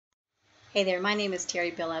Hey there, my name is Terry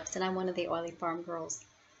Billups and I'm one of the Oily Farm Girls.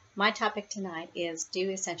 My topic tonight is, do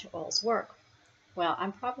essential oils work? Well,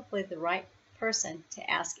 I'm probably the right person to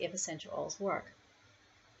ask if essential oils work.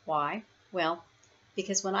 Why? Well,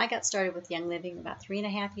 because when I got started with Young Living about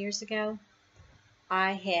 3.5 years ago,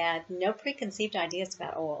 I had no preconceived ideas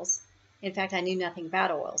about oils. In fact, I knew nothing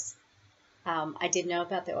about oils. I did know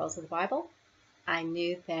about the oils of the Bible. I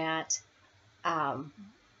knew that um,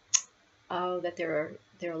 that there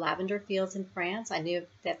are lavender fields in France. I knew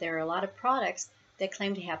that there are a lot of products that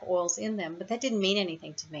claim to have oils in them, but that didn't mean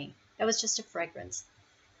anything to me. That was just a fragrance,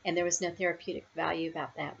 and there was no therapeutic value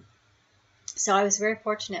about that. So I was very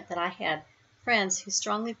fortunate that I had friends who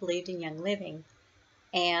strongly believed in Young Living,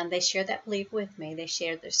 and they shared that belief with me. They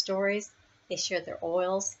shared their stories, they shared their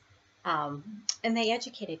oils, and they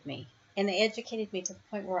educated me. And they educated me to the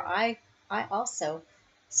point where I also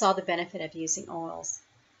saw the benefit of using oils.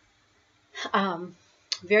 Um,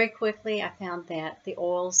 Very quickly, I found that the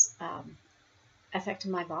oils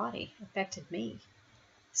affected my body, affected me.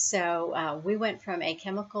 So we went from a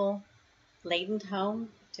chemical-laden home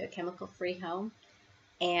to a chemical-free home.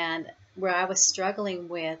 And where I was struggling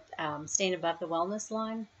with staying above the wellness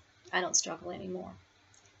line, I don't struggle anymore.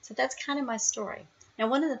 So that's kind of my story. Now,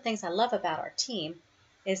 one of the things I love about our team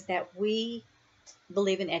is that we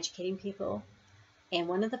believe in educating people. And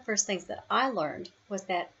one of the first things that I learned was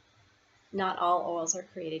that not all oils are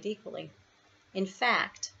created equally. In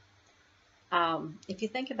fact, if you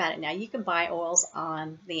think about it now, you can buy oils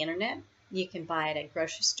on the internet. You can buy it at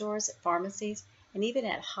grocery stores, at pharmacies, and even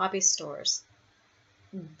at hobby stores.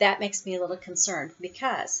 That makes me a little concerned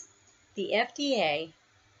because the FDA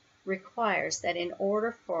requires that in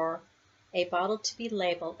order for a bottle to be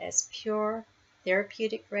labeled as pure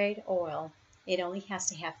therapeutic grade oil, it only has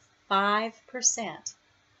to have 5%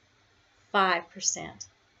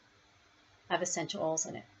 of essential oils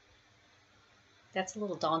in it. That's a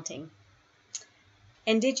little daunting.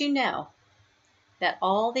 And did you know that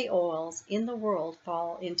all the oils in the world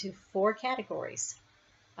fall into 4 categories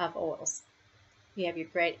of oils? You have your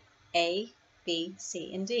grade A, B,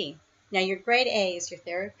 C, and D. Now your grade A is your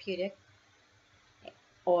therapeutic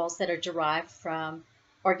oils that are derived from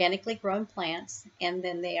organically grown plants, and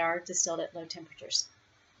then they are distilled at low temperatures.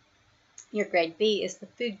 Your grade B is the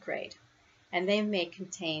food grade, and they may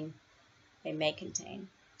contain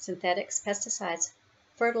synthetics, pesticides,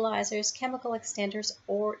 fertilizers, chemical extenders,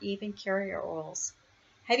 or even carrier oils.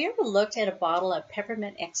 Have you ever looked at a bottle of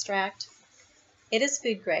peppermint extract? It is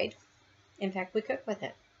food grade. In fact, we cook with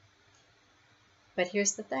it. But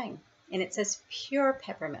here's the thing, and it says pure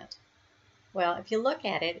peppermint. Well, if you look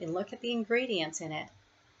at it and look at the ingredients in it,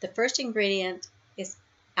 the first ingredient is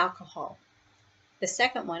alcohol. The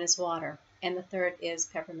second one is water, and the third is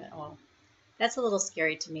peppermint oil. That's a little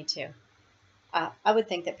scary to me too. I would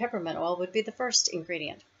think that peppermint oil would be the first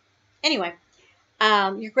ingredient. Anyway,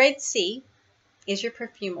 your grade C is your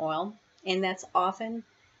perfume oil, and that's often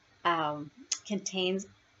contains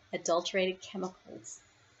adulterated chemicals.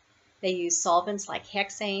 They use solvents like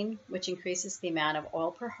hexane, which increases the amount of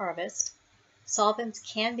oil per harvest. Solvents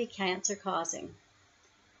can be cancer-causing,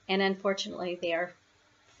 and unfortunately, they are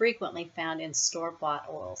frequently found in store-bought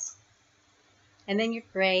oils. And then your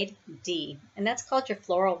grade D, and that's called your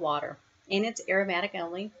floral water, and it's aromatic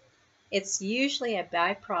only. It's usually a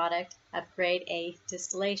byproduct of grade A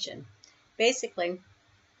distillation. Basically,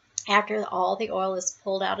 after all the oil is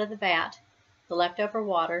pulled out of the vat, the leftover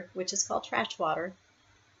water, which is called trash water,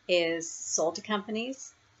 is sold to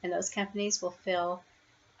companies, and those companies will fill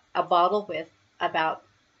a bottle with about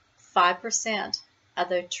 5% of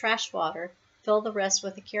the trash water, fill the rest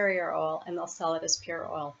with the carrier oil, and they'll sell it as pure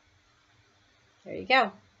oil. There you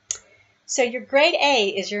go. So your grade A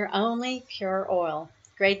is your only pure oil.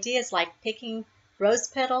 Grade D is like picking rose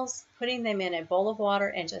petals, putting them in a bowl of water,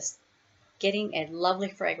 and just getting a lovely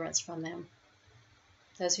fragrance from them.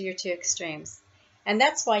 Those are your 2 extremes. And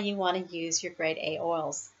that's why you want to use your grade A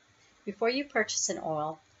oils. Before you purchase an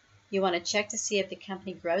oil, you want to check to see if the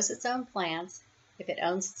company grows its own plants, if it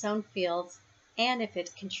owns its own fields, and if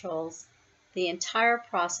it controls the entire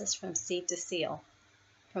process from seed to seal,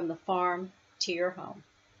 from the farm to your home.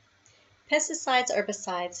 Pesticides,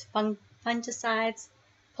 herbicides, fungicides,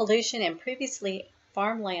 pollution, and previously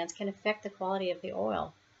farmed lands can affect the quality of the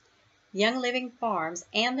oil. Young Living Farms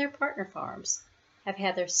and their partner farms have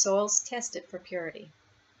had their soils tested for purity.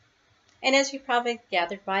 And as you probably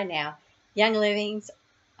gathered by now, Young Living's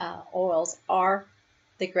oils are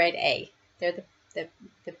the grade A. They're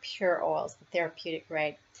the pure oils, the therapeutic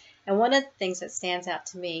grade. And one of the things that stands out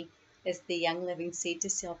to me is the Young Living Seed to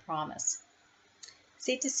Seal promise.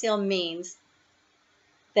 Seed to seal means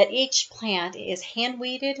that each plant is hand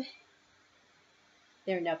weeded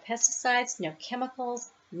There are no pesticides, no chemicals,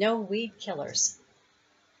 no weed killers.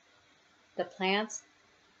 The plants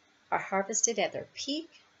are harvested at their peak,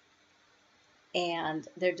 and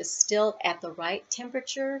they're distilled at the right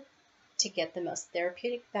temperature to get the most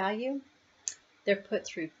therapeutic value. They're put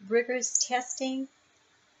through rigorous testing,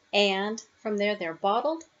 and from there they're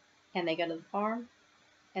bottled, and they go to the farm,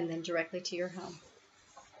 and then directly to your home.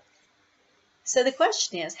 So the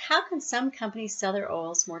question is, how can some companies sell their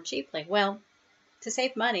oils more cheaply? Well, to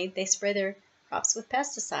save money, they spray their crops with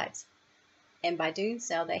pesticides, and by doing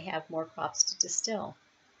so, they have more crops to distill.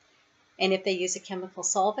 And if they use a chemical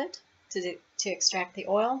solvent to extract the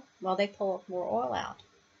oil, well, they pull more oil out.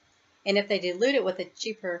 And if they dilute it with a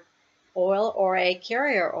cheaper oil or a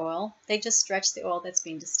carrier oil, they just stretch the oil that's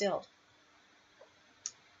being distilled.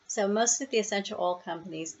 So most of the essential oil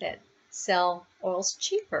companies that sell oils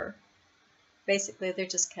cheaper, basically they're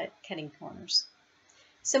just cutting corners.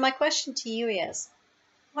 So my question to you is,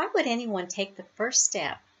 why would anyone take the first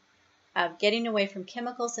step of getting away from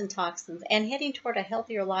chemicals and toxins and heading toward a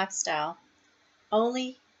healthier lifestyle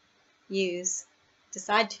only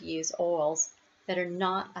decide to use oils that are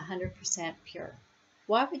not 100% pure?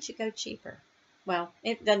 Why would you go cheaper? Well,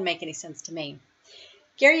 it doesn't make any sense to me.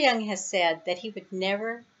 Gary Young has said that he would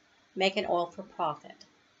never make an oil for profit.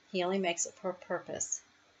 He only makes it for a purpose.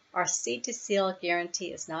 Our Seed to Seal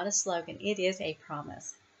guarantee is not a slogan, it is a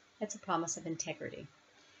promise. It's a promise of integrity.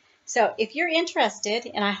 So if you're interested,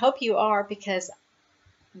 and I hope you are because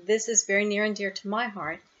this is very near and dear to my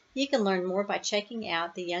heart, you can learn more by checking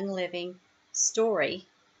out the Young Living story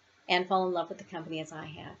and fall in love with the company as I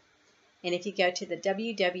have. And if you go to the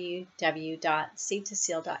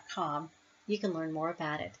www.seedtoseal.com, you can learn more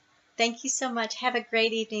about it. Thank you so much. Have a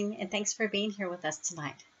great evening, and thanks for being here with us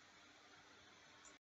tonight.